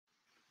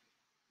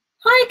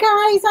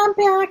Hi guys, I'm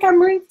back.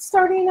 I'm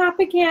starting up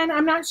again.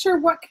 I'm not sure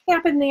what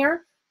happened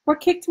there, what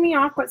kicked me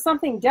off, but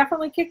something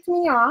definitely kicked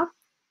me off.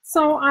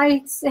 So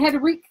I had to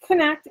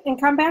reconnect and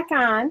come back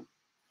on.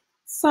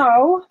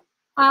 So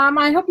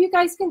I hope you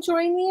guys can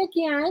join me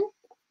again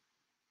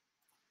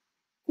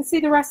to see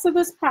the rest of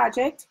this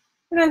project.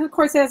 And of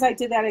course, as I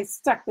did that, I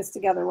stuck this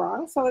together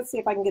wrong. So let's see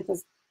if I can get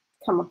this to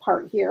come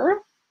apart here.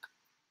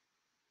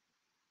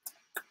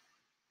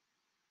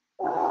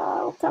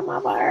 Oh, come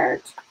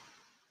apart.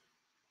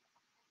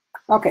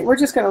 Okay, we're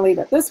just going to leave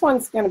it. This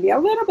one's going to be a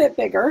little bit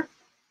bigger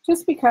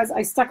just because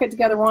I stuck it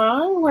together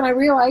wrong when I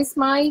realized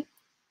my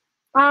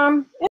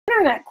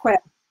internet quit.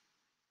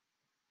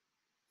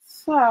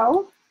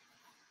 So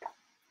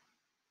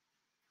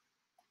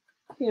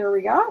here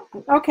we go.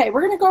 Okay,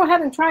 we're going to go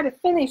ahead and try to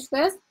finish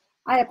this.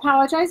 I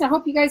apologize. I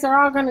hope you guys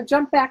are all going to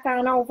jump back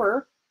on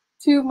over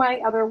to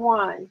my other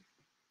one.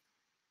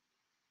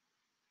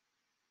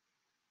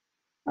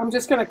 I'm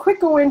just going to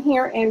quick go in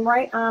here and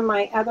write on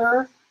my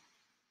other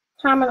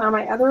comment on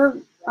my other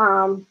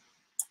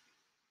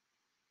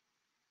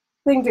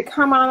thing to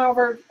come on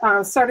over,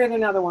 started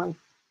another one.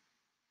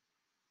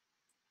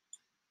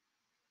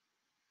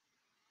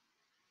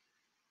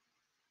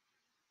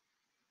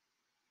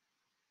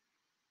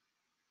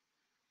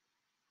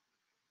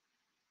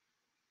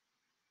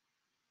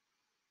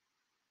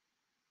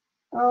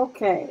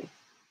 Okay.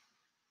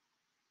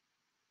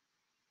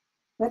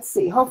 Let's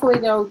see. Hopefully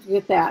they'll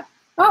get that.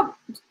 Oh,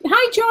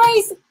 hi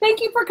Joyce.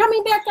 Thank you for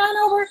coming back on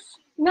over.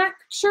 Not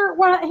sure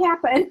what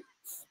happened.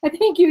 I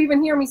think you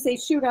even hear me say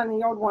shoot on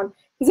the old one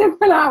because it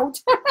went out.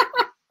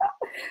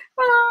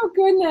 Oh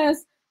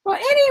goodness. Well,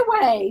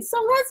 anyway,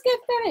 so let's get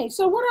finished.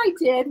 So what I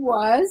did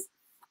was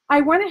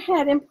I went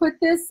ahead and put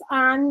this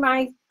on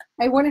my,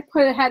 I went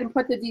ahead and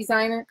put the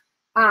designer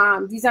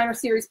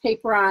series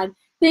paper on.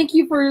 Thank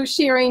you for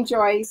sharing,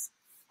 Joyce.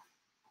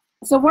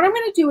 So what I'm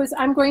going to do is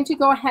I'm going to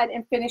go ahead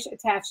and finish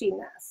attaching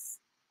this.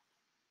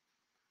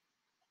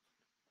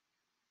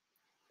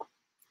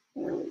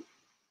 There we go.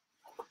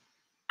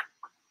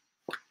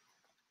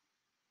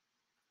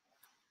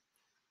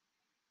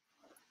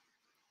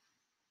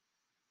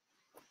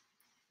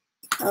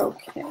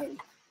 Okay,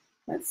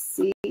 let's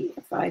see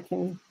if I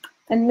can,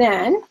 and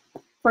then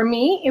for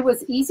me, it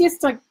was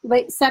easiest to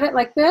set it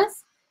like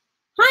this.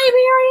 Hi,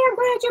 Mary, I'm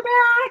glad you're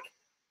back.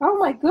 Oh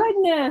my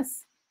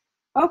goodness.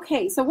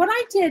 Okay, so what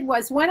I did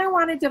was when I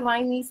wanted to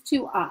line these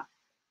two up,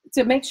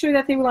 to make sure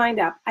that they were lined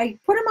up, I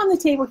put them on the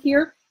table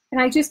here,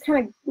 and I just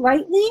kind of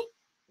lightly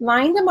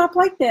lined them up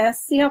like this.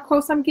 See how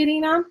close I'm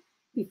getting them?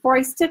 Before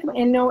I stick them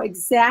and know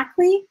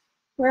exactly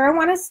where I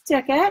want to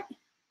stick it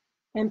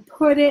and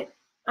put it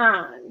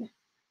on.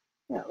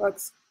 That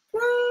looks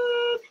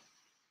good.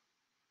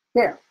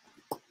 There.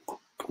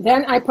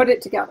 Then I put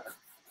it together.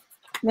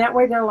 And that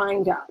way they're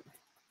lined up.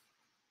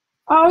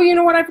 Oh, you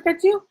know what I forgot to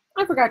do?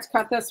 I forgot to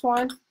cut this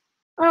one.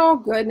 Oh,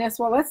 goodness.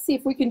 Well, let's see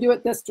if we can do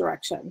it this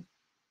direction.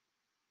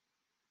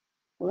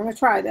 We're going to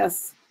try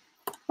this.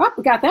 Oh,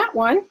 we got that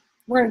one.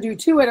 We're going to do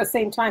two at the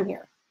same time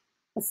here.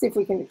 Let's see if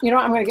we can. You know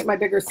what? I'm going to get my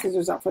bigger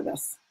scissors out for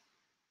this.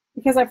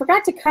 Because I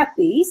forgot to cut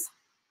these.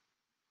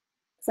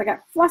 Because I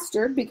got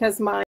flustered because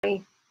my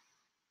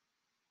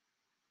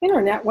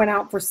internet went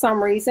out for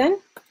some reason.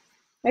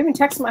 I even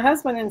texted my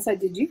husband and said,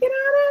 did you get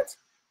on it?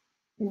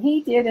 And he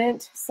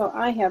didn't, so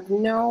I have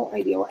no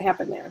idea what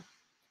happened there.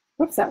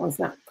 Whoops, that one's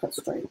not put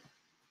straight.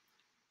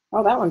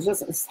 Oh, that one's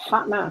just a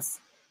hot mess.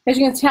 As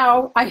you can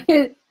tell,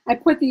 I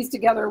put these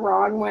together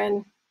wrong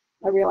when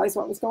I realized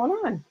what was going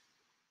on.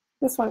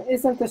 This one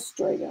isn't the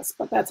straightest,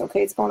 but that's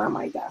okay. It's going on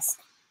my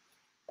desk.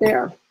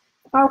 There.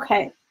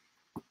 Okay.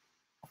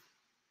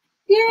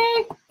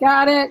 Yay,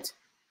 got it.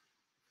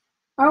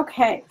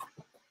 Okay.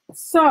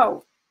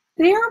 So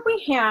there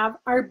we have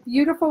our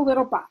beautiful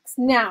little box.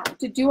 Now,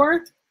 to do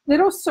our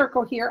little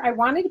circle here, I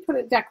wanted to put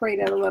it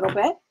decorated a little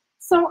bit.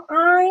 So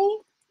I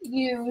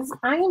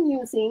am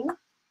using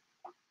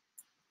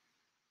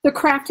the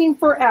Crafting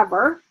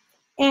Forever,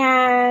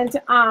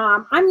 and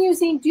I'm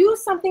using Do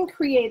Something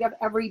Creative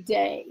Every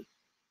Day.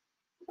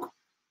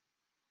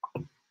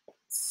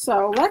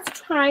 So let's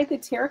try the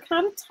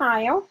terracotta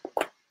tile.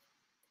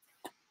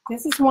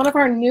 This is one of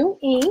our new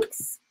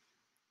inks.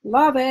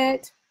 Love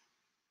it.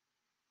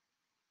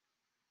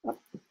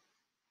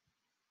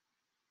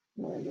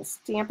 I'm going to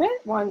stamp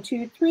it. 1,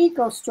 2, 3,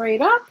 go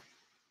straight up.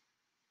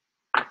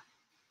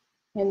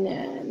 And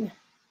then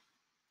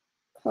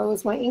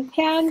close my ink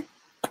pad.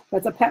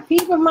 That's a pet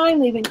peeve of mine,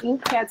 leaving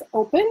ink pads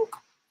open.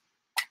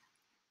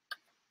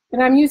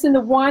 And I'm using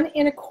the 1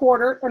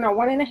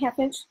 1.5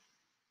 inch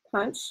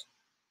punch.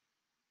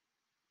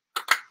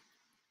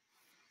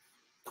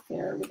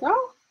 There we go.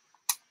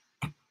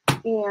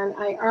 And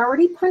I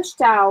already punched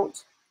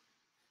out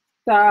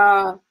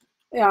the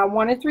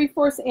 1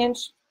 3/4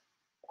 inch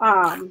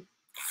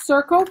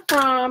circle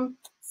from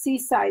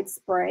Seaside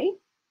Spray.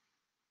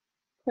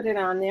 Put it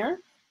on there.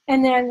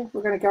 And then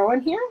we're going to go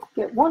in here,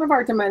 get one of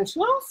our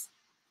dimensionals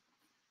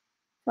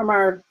from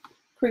our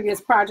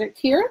previous project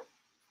here.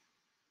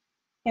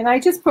 And I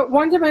just put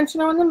one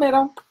dimensional in the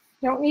middle.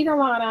 Don't need a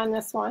lot on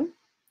this one.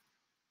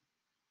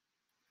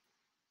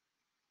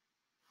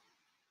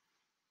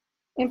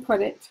 and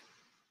put it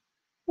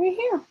right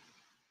here.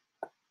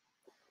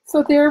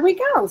 So there we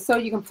go. So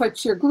you can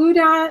put your glue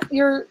dot,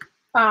 your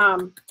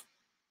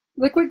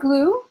liquid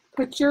glue,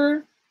 put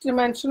your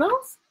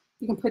dimensionals.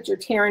 You can put your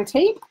tear and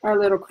tape. Our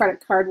little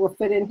credit card will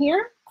fit in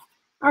here.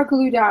 Our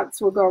glue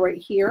dots will go right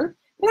here.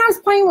 And I was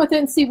playing with it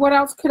and see what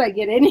else could I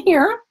get in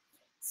here.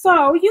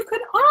 So you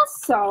could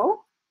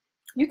also,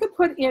 you could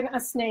put in a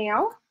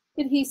snail.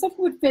 Adhesive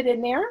would fit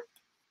in there.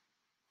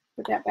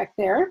 Put that back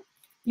there.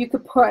 You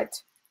could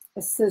put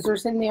the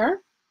scissors in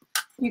there.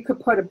 You could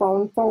put a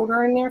bone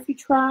folder in there if you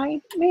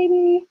tried,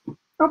 maybe.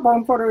 A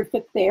bone folder would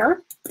fit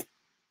there.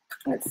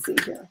 Let's see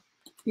here.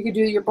 You could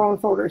do your bone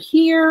folder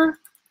here,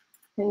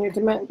 and your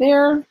dement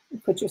there. You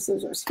put your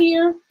scissors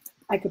here.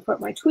 I could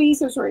put my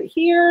tweezers right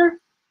here.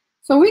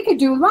 So we could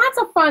do lots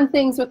of fun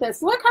things with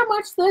this. Look how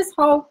much this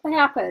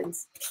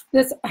happens.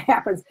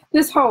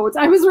 This holds.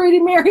 I was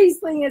reading Mary's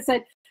thing and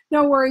said,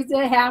 no worries,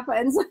 it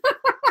happens.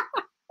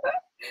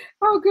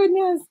 Oh,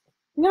 goodness.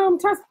 No,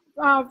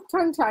 I'm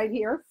tongue-tied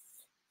here.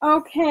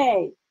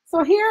 Okay,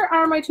 so here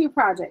are my two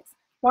projects.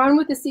 One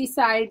with the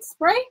Seaside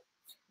Spray,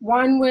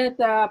 one with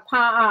the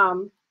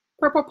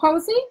Purple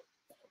Posy,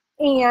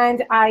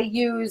 and I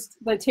used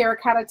the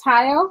terracotta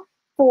tile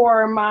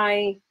for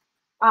my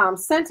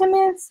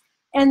sentiments,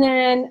 and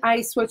then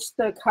I switched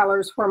the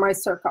colors for my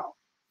circle.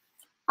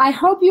 I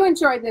hope you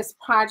enjoyed this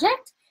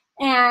project,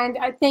 and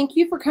I thank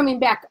you for coming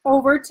back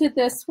over to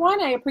this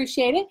one. I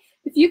appreciate it.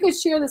 If you could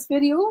share this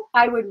video,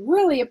 I would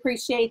really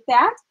appreciate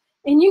that.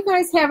 And you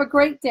guys have a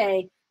great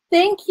day.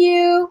 Thank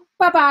you.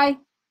 Bye-bye.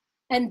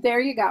 And there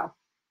you go.